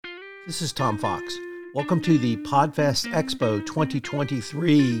This is Tom Fox. Welcome to the Podfest Expo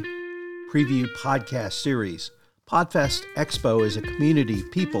 2023 preview podcast series. Podfest Expo is a community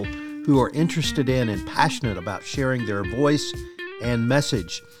of people who are interested in and passionate about sharing their voice and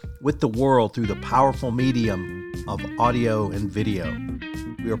message with the world through the powerful medium of audio and video.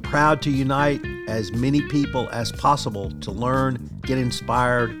 We are proud to unite as many people as possible to learn, get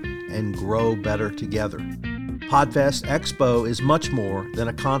inspired, and grow better together. Podfest Expo is much more than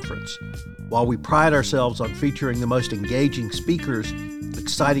a conference. While we pride ourselves on featuring the most engaging speakers,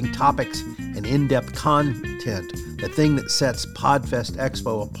 exciting topics, and in-depth content, the thing that sets Podfest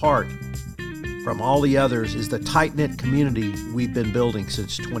Expo apart from all the others is the tight-knit community we've been building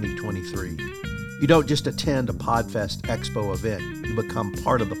since 2023. You don't just attend a Podfest Expo event, you become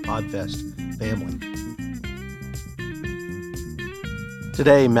part of the Podfest family.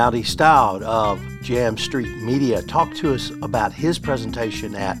 Today, Maddie Stout of Jam Street Media talked to us about his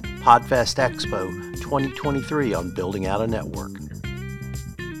presentation at Podfest Expo 2023 on building out a network.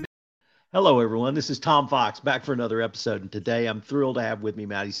 Hello, everyone. This is Tom Fox back for another episode. And today I'm thrilled to have with me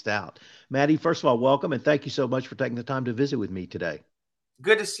Maddie Stout. Maddie, first of all, welcome. And thank you so much for taking the time to visit with me today.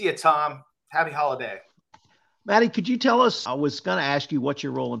 Good to see you, Tom. Happy holiday. Maddie, could you tell us, I was going to ask you what's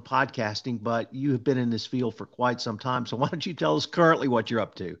your role in podcasting, but you have been in this field for quite some time. So why don't you tell us currently what you're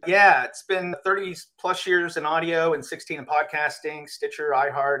up to? Yeah, it's been 30 plus years in audio and 16 in podcasting, Stitcher,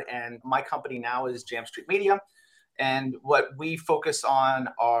 iHeart, and my company now is Jam Street Media. And what we focus on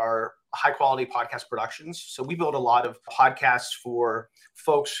are high quality podcast productions. So we build a lot of podcasts for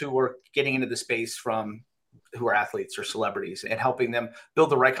folks who are getting into the space who are athletes or celebrities and helping them build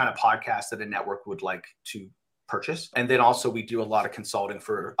the right kind of podcast that a network would like to purchase. And then also we do a lot of consulting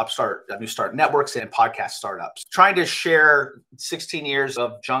for new start networks and podcast startups. Trying to share 16 years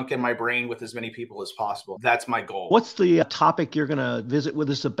of junk in my brain with as many people as possible. That's my goal. What's the topic you're going to visit with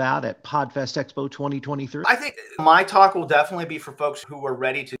us about at Podfest Expo 2023? I think my talk will definitely be for folks who are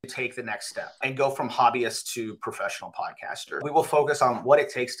ready to take the next step and go from hobbyist to professional podcaster. We will focus on what it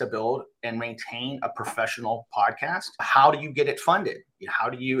takes to build and maintain a professional podcast. How do you get it funded?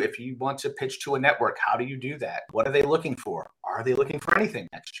 How do you, if you want to pitch to a network, how do you do that? What are they looking for? Are they looking for anything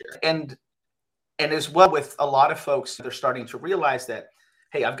next year? And as well with a lot of folks, they're starting to realize that,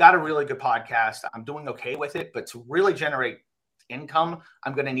 hey, I've got a really good podcast. I'm doing okay with it, but to really generate income,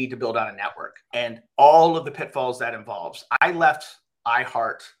 I'm going to need to build out a network and all of the pitfalls that involves. I left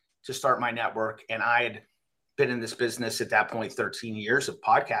iHeart to start my network, and I had been in this business at that point 13 years of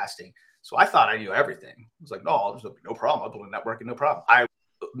podcasting. So I thought I knew everything. I was like, no, there's no problem. I'll build a network and no problem. I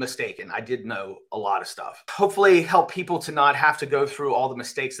was mistaken. I did know a lot of stuff. Hopefully help people to not have to go through all the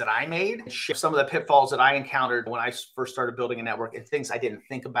mistakes that I made, and share some of the pitfalls that I encountered when I first started building a network and things I didn't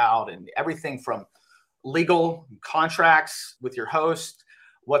think about, and everything from legal contracts with your host,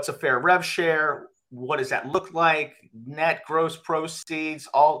 what's a fair rev share, what does that look like, net gross proceeds,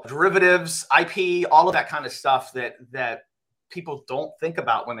 all derivatives, IP, all of that kind of stuff that people don't think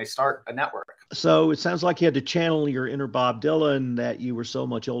about when they start a network. So it sounds like you had to channel your inner Bob Dylan, that you were so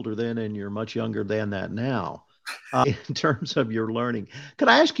much older then and you're much younger than that now in terms of your learning. Could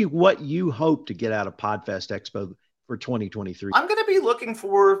I ask you what you hope to get out of Podfest Expo for 2023? I'm going to be looking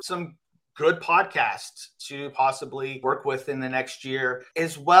for some good podcasts to possibly work with in the next year,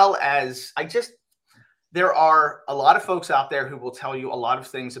 as well as there are a lot of folks out there who will tell you a lot of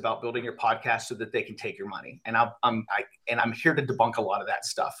things about building your podcast so that they can take your money. And I'm here to debunk a lot of that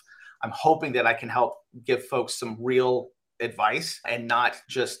stuff. I'm hoping that I can help give folks some real advice and not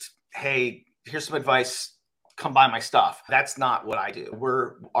just, hey, here's some advice, come buy my stuff. That's not what I do.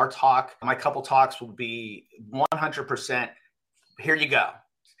 My couple talks will be 100%. Here you go.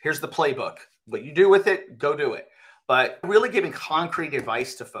 Here's the playbook. What you do with it, go do it. But really giving concrete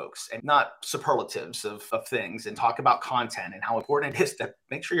advice to folks and not superlatives of things, and talk about content and how important it is to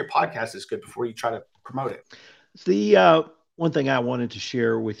make sure your podcast is good before you try to promote it. The one thing I wanted to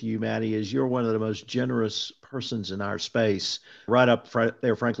share with you, Maddie, is you're one of the most generous persons in our space, right up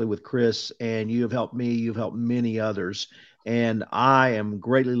there, frankly, with Chris, and you have helped me, you've helped many others. And I am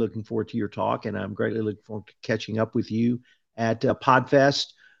greatly looking forward to your talk, and I'm greatly looking forward to catching up with you at Podfest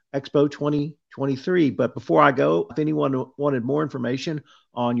Expo 2023. But before I go, if anyone wanted more information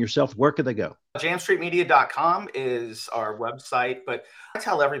on yourself, where could they go? Jamstreetmedia.com is our website, but I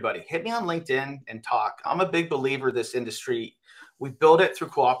tell everybody, hit me on LinkedIn and talk. I'm a big believer in this industry. We build it through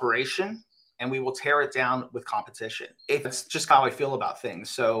cooperation, and we will tear it down with competition. It's just how I feel about things.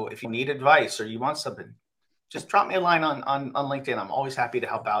 So if you need advice or you want something, just drop me a line on LinkedIn. I'm always happy to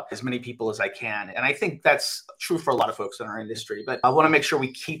help out as many people as I can. And I think that's true for a lot of folks in our industry. But I want to make sure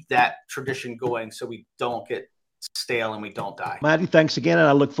we keep that tradition going so we don't get stale and we don't die. Matty, thanks again. And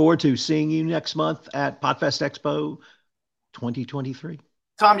I look forward to seeing you next month at Podfest Expo 2023.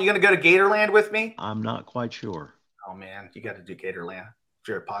 Tom, you going to go to Gatorland with me? I'm not quite sure. Oh, man, you got to do Gatorland if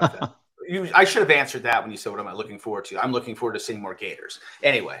you're at Podfest. I should have answered that when you said, what am I looking forward to? I'm looking forward to seeing more Gators.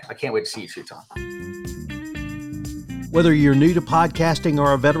 Anyway, I can't wait to see you too, Tom. Whether you're new to podcasting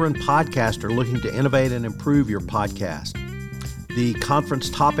or a veteran podcaster looking to innovate and improve your podcast, the conference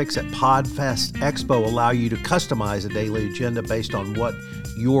topics at Podfest Expo allow you to customize a daily agenda based on what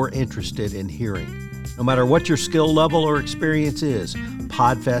you're interested in hearing. No matter what your skill level or experience is,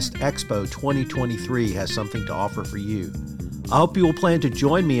 Podfest Expo 2023 has something to offer for you. I hope you will plan to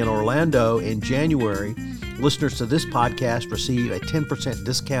join me in Orlando in January. Listeners to this podcast receive a 10%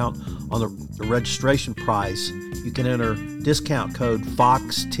 discount on the registration price. You can enter discount code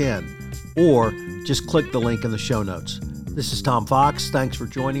FOX10 or just click the link in the show notes. This is Tom Fox. Thanks for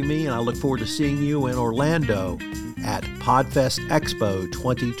joining me, and I look forward to seeing you in Orlando at Podfest Expo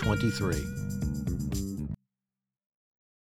 2023.